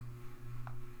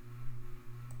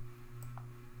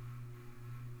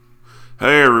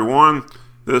Hey everyone,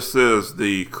 this is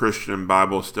the Christian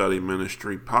Bible Study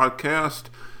Ministry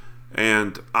podcast,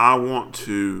 and I want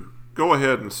to go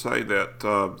ahead and say that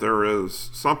there is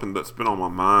something that's been on my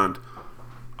mind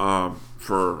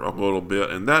for a little bit,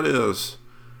 and that is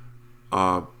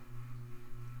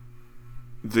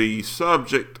the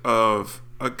subject of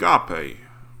agape,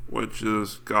 which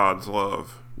is God's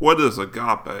love. What is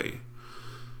agape?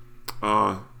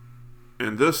 And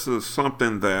this is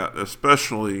something that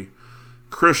especially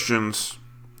Christians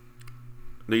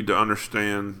need to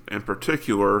understand, in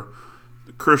particular,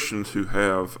 the Christians who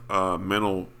have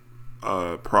mental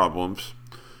problems,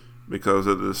 because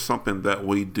it is something that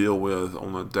we deal with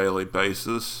on a daily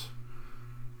basis.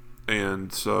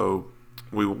 And so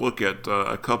we will look at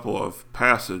a couple of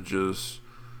passages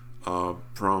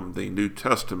from the New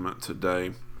Testament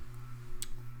today.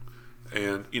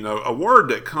 And, a word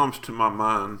that comes to my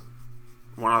mind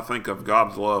when I think of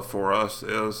God's love for us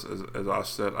is, as I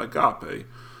said, agape.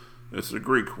 It's a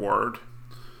Greek word.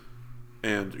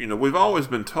 And, we've always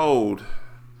been told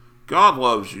God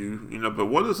loves you, but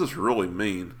what does this really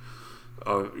mean?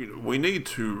 We need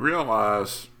to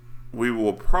realize we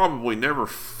will probably never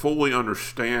fully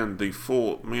understand the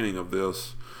full meaning of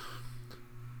this,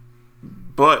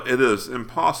 but it is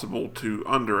impossible to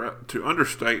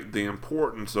understate the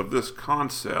importance of this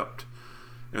concept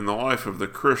in the life of the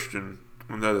Christian,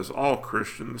 and that is all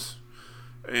Christians.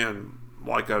 And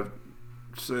like I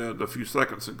said a few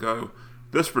seconds ago,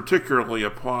 this particularly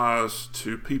applies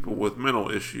to people with mental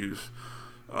issues,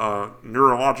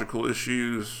 neurological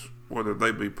issues, whether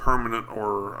they be permanent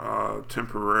or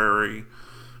temporary,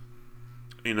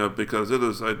 because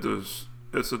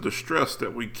it's a distress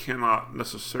that we cannot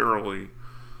necessarily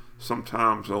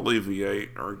sometimes alleviate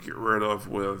or get rid of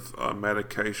with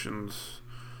medications,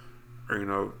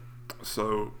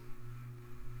 so,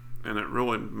 and it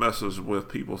really messes with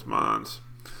people's minds.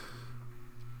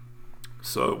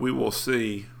 So we will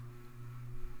see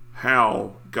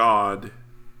how God's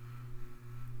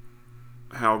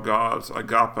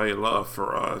agape love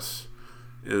for us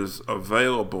is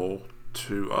available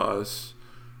to us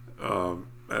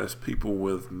as people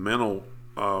with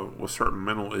certain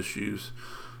mental issues.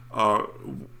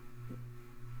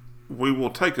 We will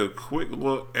take a quick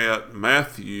look at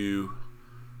Matthew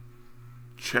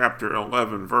chapter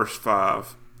 11, verse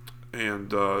 5,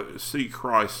 and see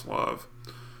Christ's love.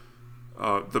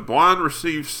 The blind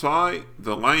receive sight,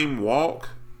 the lame walk,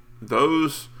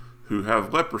 those who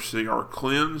have leprosy are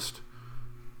cleansed,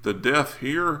 the deaf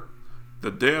hear, the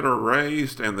dead are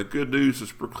raised, and the good news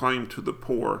is proclaimed to the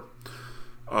poor.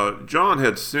 John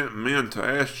had sent men to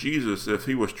ask Jesus if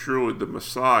he was truly the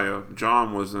Messiah.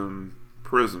 John was in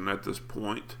prison at this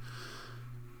point,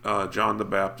 John the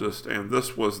Baptist, and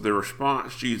this was the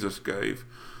response Jesus gave.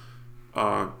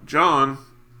 John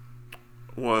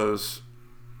was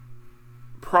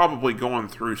probably going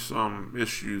through some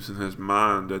issues in his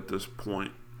mind at this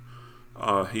point.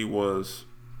 He was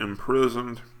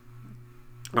imprisoned.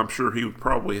 I'm sure he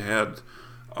probably had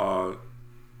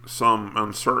some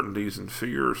uncertainties and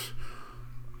fears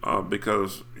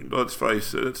because, let's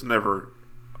face it, it's never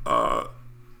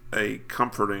a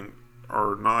comforting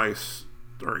or nice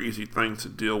or easy thing to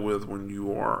deal with when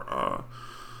you are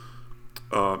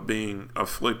being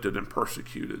afflicted and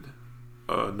persecuted.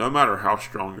 No matter how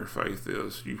strong your faith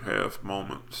is, you have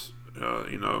moments,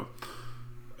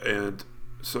 and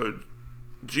so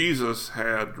Jesus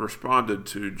had responded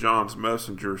to John's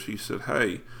messengers. He said,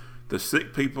 hey, the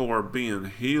sick people are being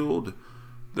healed,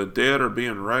 the dead are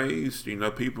being raised,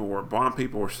 blind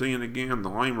people are seeing again, the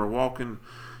lame are walking,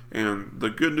 and the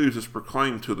good news is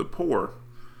proclaimed to the poor.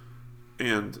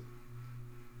 And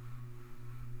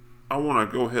I want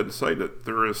to go ahead and say that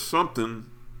there is something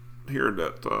here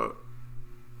that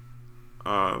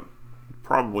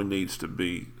probably needs to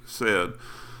be said.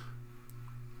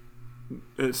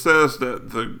 It says that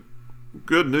the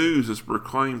good news is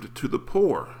proclaimed to the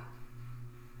poor.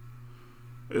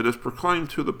 It is proclaimed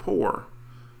to the poor.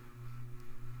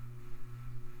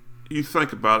 You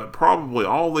think about it, probably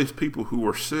all these people who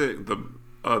were sick,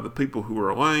 the people who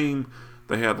were lame,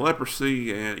 they had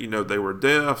leprosy, and they were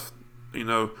deaf, they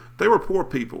were poor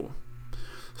people.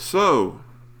 So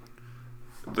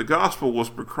the gospel was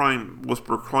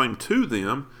proclaimed to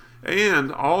them,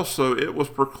 and also it was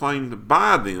proclaimed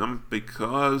by them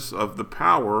because of the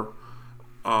power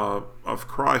of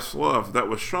Christ's love that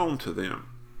was shown to them.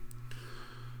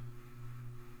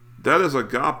 That is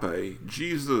agape.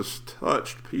 Jesus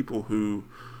touched people who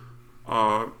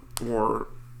were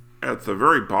at the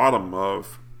very bottom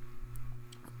of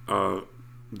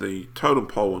the totem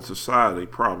pole in society,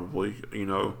 probably,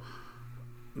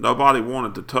 Nobody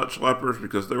wanted to touch lepers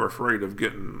because they were afraid of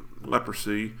getting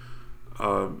leprosy.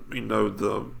 The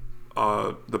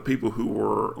people who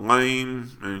were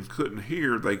lame and couldn't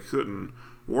hear, they couldn't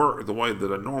work the way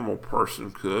that a normal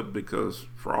person could because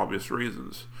for obvious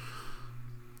reasons.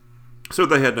 So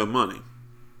they had no money.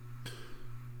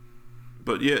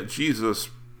 But yet Jesus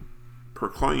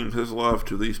proclaimed his love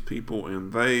to these people,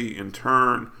 and they in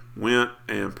turn went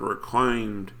and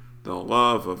proclaimed the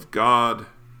love of God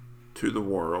to the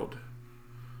world.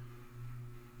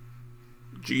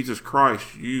 Jesus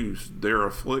Christ used their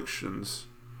afflictions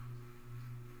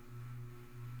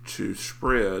to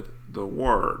spread the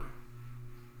word.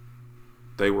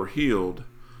 They were healed,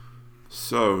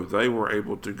 so they were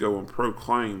able to go and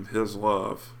proclaim his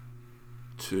love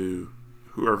to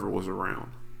whoever was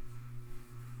around.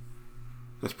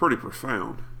 That's pretty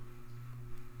profound.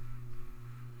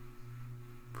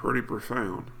 Pretty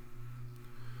profound.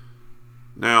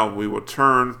 Now we will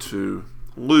turn to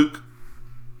Luke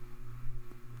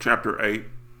chapter 8,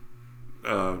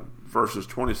 verses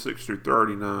 26 through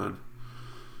 39.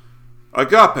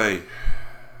 Agape,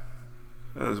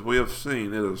 as we have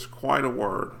seen, it is quite a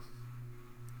word.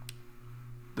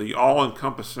 The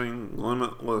all-encompassing,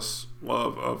 limitless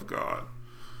love of God.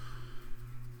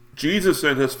 Jesus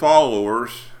and his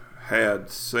followers had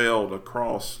sailed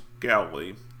across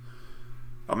Galilee.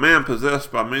 A man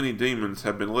possessed by many demons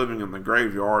had been living in the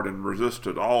graveyard and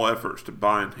resisted all efforts to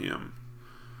bind him.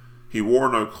 He wore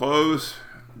no clothes.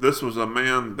 This was a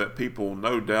man that people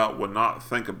no doubt would not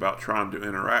think about trying to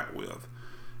interact with.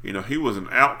 He was an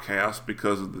outcast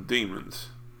because of the demons.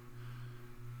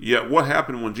 Yet what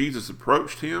happened when Jesus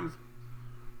approached him?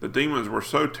 The demons were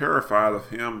so terrified of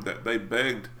him that they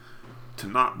begged to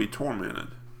not be tormented.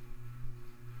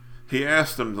 He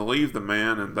asked them to leave the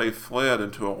man, and they fled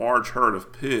into a large herd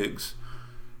of pigs,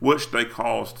 which they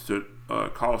caused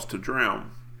to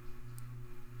drown.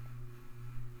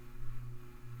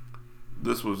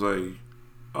 This was a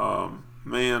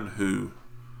man who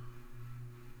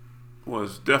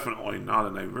was definitely not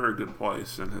in a very good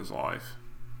place in his life.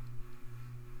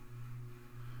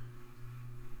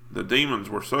 The demons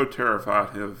were so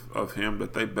terrified of him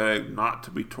that they begged not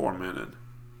to be tormented.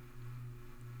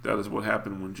 That is what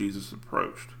happened when Jesus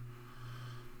approached.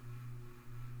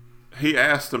 He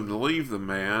asked them to leave the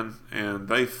man, and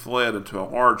they fled into a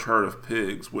large herd of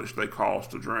pigs, which they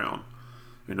caused to drown.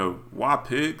 Why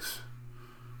pigs?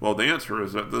 Well, the answer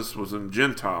is that this was in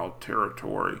Gentile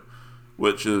territory,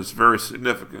 which is very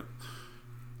significant.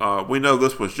 We know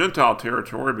this was Gentile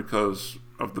territory because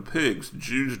of the pigs.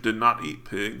 Jews did not eat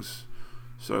pigs,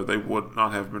 so they would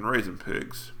not have been raising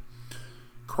pigs.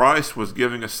 Christ was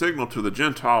giving a signal to the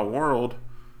Gentile world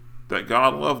that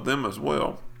God loved them as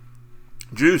well.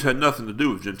 Jews had nothing to do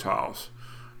with Gentiles.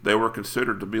 They were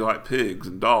considered to be like pigs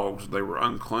and dogs. They were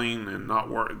unclean and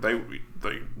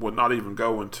they would not even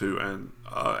go into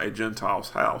a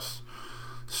Gentile's house.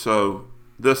 So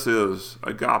this is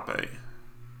agape.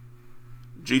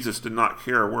 Jesus did not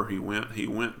care where he went. He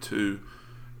went into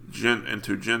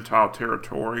Gentile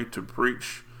territory to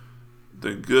preach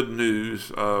the good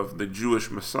news of the Jewish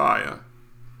Messiah.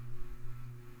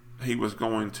 He was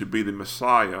going to be the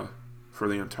Messiah for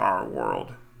the entire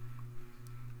world.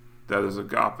 That is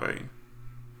agape.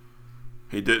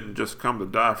 He didn't just come to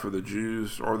die for the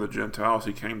Jews or the Gentiles.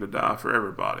 He came to die for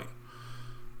everybody.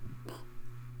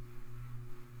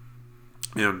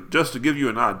 And just to give you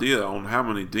an idea on how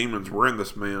many demons were in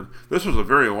this man, this was a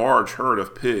very large herd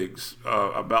of pigs,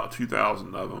 about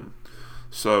 2,000 of them.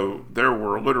 So there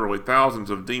were literally thousands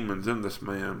of demons in this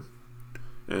man.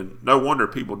 And no wonder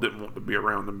people didn't want to be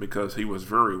around him, because he was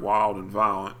very wild and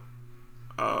violent.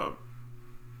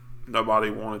 Nobody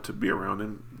wanted to be around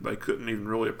him. They couldn't even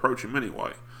really approach him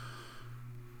anyway.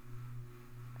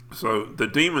 So the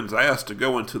demons asked to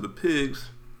go into the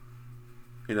pigs,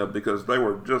 because they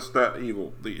were just that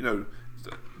evil.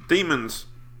 Demons,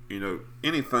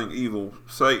 anything evil,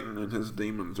 Satan and his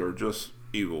demons are just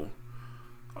evil.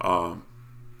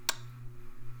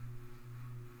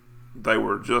 They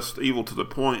were just evil to the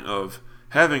point of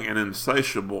having an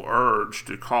insatiable urge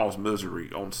to cause misery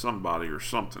on somebody or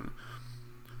something.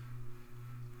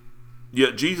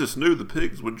 Yet Jesus knew the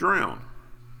pigs would drown.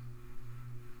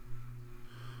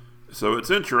 So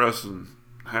it's interesting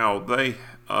how they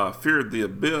feared the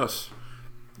abyss.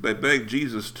 They begged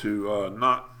Jesus to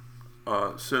not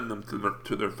send them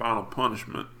to their final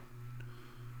punishment.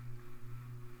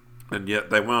 And yet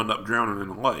they wound up drowning in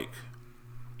a lake.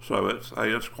 So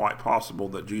it's quite possible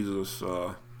that Jesus,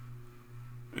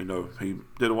 he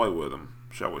did away with them,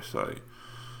 shall we say.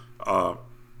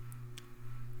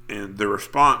 And the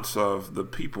response of the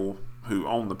people who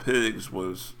owned the pigs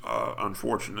was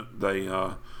unfortunate.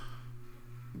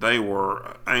 They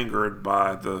were angered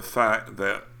by the fact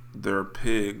that their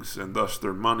pigs and thus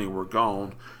their money were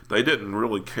gone. They didn't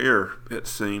really care, it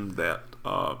seemed, that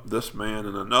this man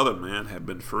and another man had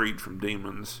been freed from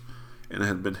demons and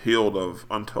had been healed of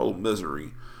untold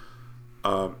misery.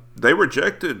 They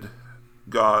rejected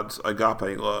God's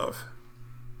agape love.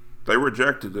 They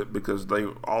rejected it because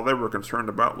all they were concerned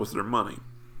about was their money.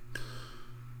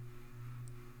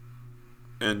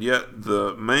 And yet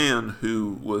the man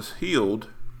who was healed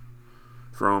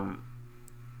from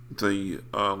the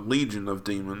legion of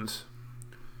demons,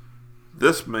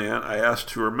 this man asked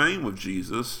to remain with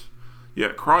Jesus,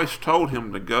 yet Christ told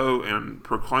him to go and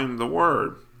proclaim the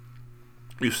word.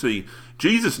 You see,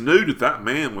 Jesus knew that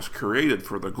man was created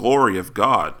for the glory of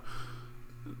God.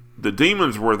 The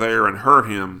demons were there and hurt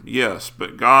him, yes,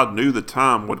 but God knew the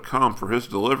time would come for his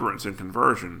deliverance and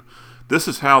conversion. This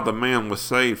is how the man was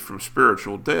saved from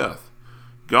spiritual death.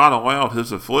 God allowed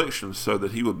his afflictions so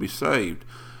that he would be saved.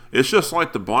 It's just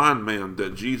like the blind man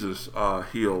that Jesus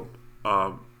healed.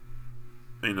 The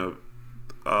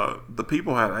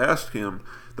people had asked him,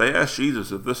 they asked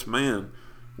Jesus if this man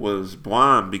was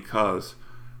blind because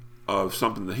of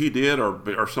something that he did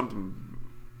or something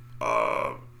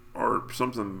that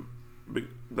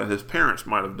his parents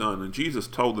might have done. And Jesus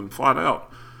told them flat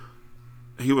out,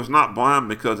 he was not blind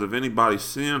because of anybody's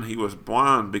sin. He was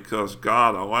blind because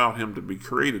God allowed him to be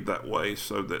created that way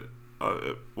so that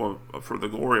for the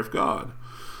glory of God.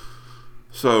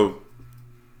 So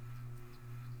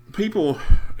people,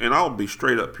 and I'll be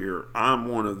straight up here, I'm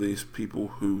one of these people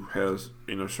who has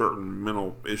certain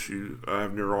mental issues. I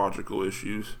have neurological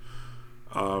issues.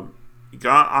 I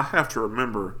have to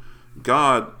remember,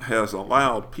 God has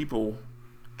allowed people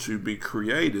to be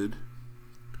created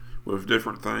with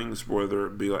different things, whether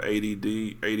it be like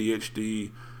ADD,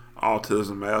 ADHD,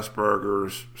 autism,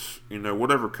 Asperger's,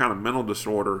 whatever kind of mental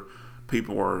disorder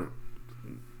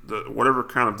whatever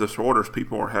kind of disorders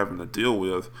people are having to deal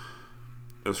with.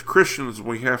 As Christians,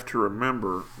 we have to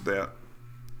remember that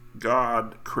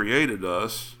God created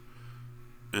us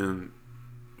in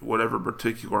whatever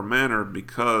particular manner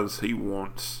because he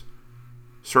wants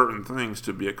certain things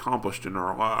to be accomplished in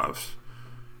our lives.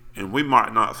 And we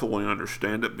might not fully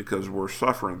understand it because we're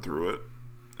suffering through it.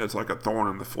 It's like a thorn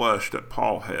in the flesh that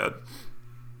Paul had.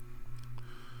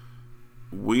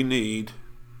 We need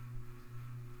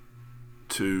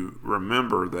to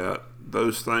remember that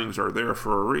those things are there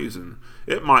for a reason.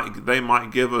 They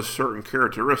might give us certain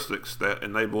characteristics that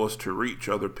enable us to reach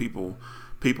other people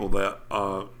that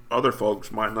other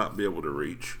folks might not be able to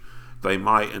reach. They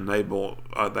might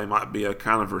be a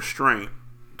kind of restraint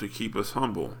to keep us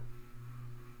humble.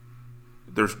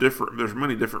 There's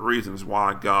many different reasons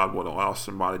why God would allow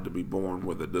somebody to be born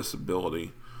with a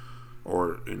disability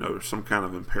or some kind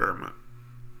of impairment.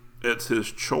 It's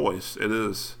his choice. It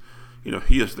is,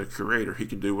 he is the creator. He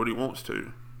can do what he wants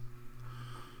to.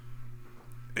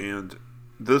 And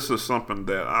this is something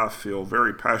that I feel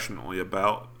very passionately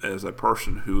about as a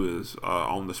person who is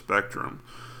on the spectrum.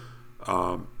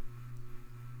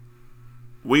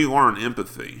 We learn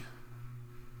empathy.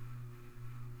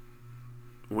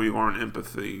 We learn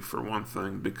empathy, for one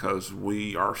thing, because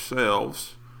we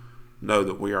ourselves know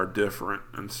that we are different,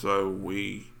 and so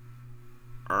we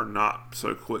are not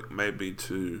so quick maybe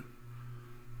to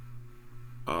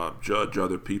judge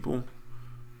other people.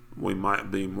 We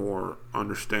might be more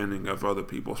understanding of other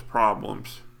people's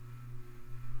problems,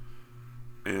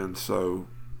 and so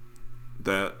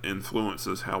that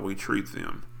influences how we treat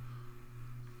them.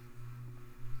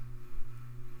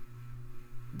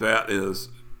 That is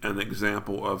an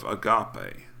example of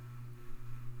agape.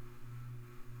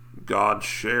 God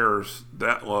shares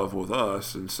that love with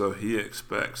us, and so he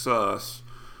expects us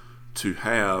to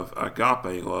have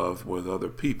agape love with other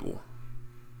people.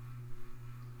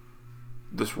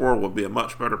 This world would be a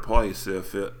much better place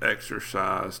if it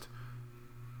exercised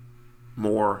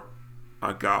more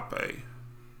agape.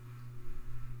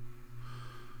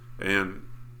 And,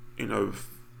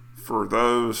 for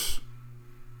those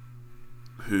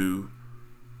who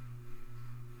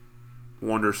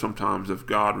wonder sometimes if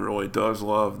God really does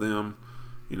love them,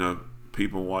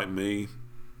 people like me,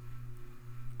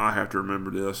 I have to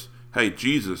remember this. Hey,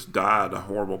 Jesus died a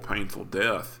horrible, painful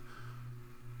death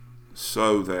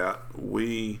so that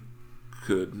we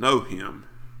could know him,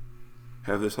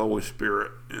 have this Holy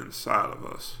Spirit inside of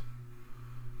us.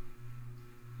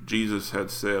 Jesus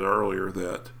had said earlier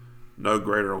that no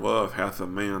greater love hath a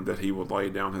man that he would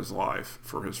lay down his life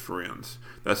for his friends.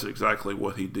 That's exactly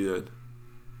what he did.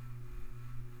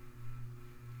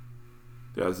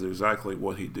 That is exactly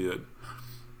what he did.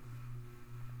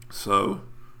 So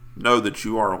know that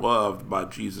you are loved by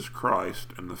Jesus Christ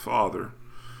and the Father.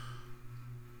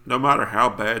 No matter how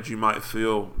bad you might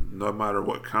feel, no matter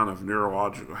what kind of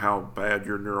how bad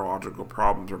your neurological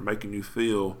problems are making you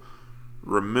feel,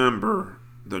 remember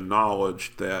the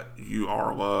knowledge that you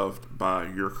are loved by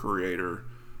your Creator.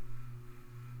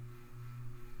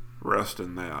 Rest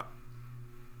in that.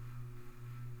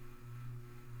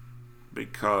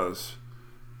 Because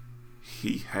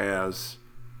He has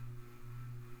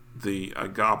the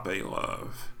agape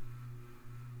love.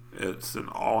 It's an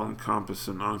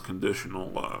all-encompassing, unconditional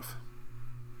love.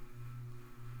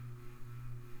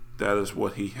 That is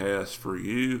what He has for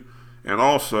you, and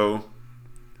also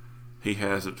He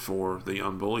has it for the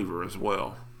unbeliever as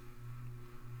well.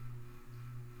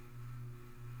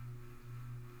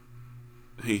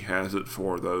 He has it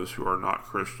for those who are not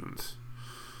Christians.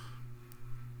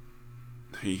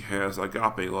 He has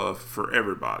agape love for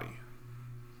everybody.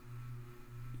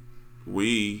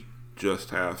 We just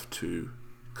have to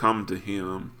come to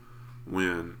Him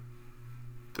when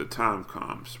the time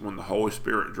comes, when the Holy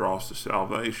Spirit draws to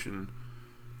salvation.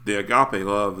 The agape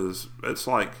love it's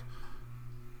like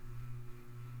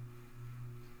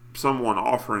someone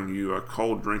offering you a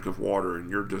cold drink of water and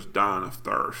you're just dying of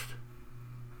thirst.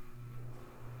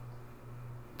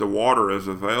 The water is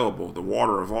available, the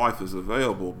water of life is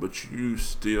available, but you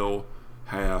still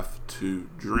have to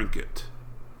drink it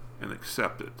and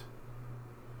accept it.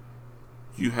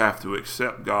 You have to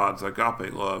accept God's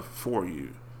agape love for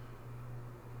you.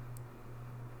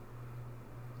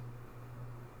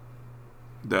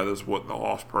 That is what the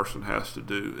lost person has to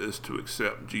do, is to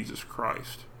accept Jesus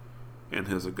Christ and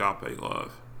His agape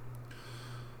love.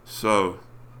 So,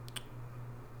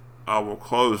 I will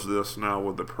close this now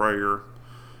with a prayer.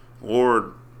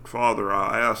 Lord, Father,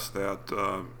 I ask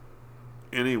that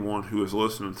anyone who is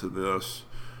listening to this,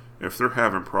 if they're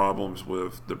having problems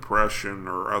with depression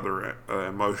or other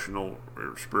emotional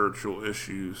or spiritual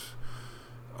issues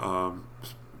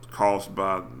caused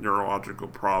by neurological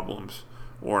problems,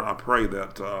 Lord, I pray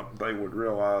that they would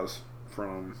realize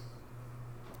from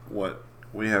what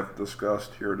we have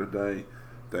discussed here today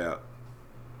that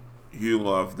You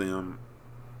love them.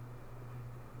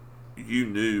 You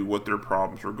knew what their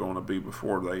problems were going to be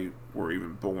before they were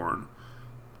even born.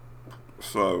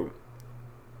 So,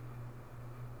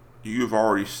 You've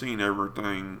already seen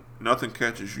everything. Nothing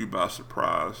catches You by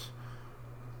surprise.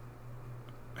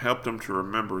 Help them to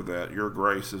remember that Your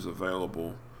grace is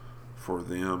available for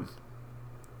them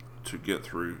to get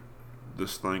through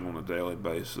this thing on a daily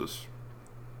basis.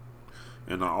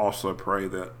 And I also pray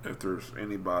that if there's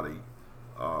anybody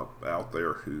out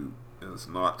there who is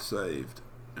not saved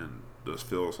and just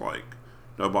feels like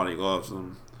nobody loves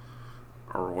them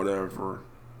or whatever,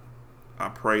 I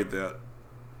pray that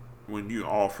when You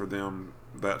offer them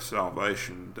that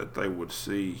salvation, that they would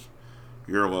see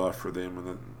Your love for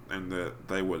them, and that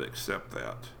they would accept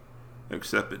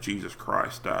that Jesus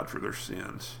Christ died for their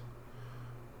sins.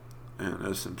 And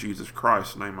it's in Jesus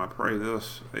Christ's name I pray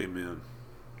this. Amen.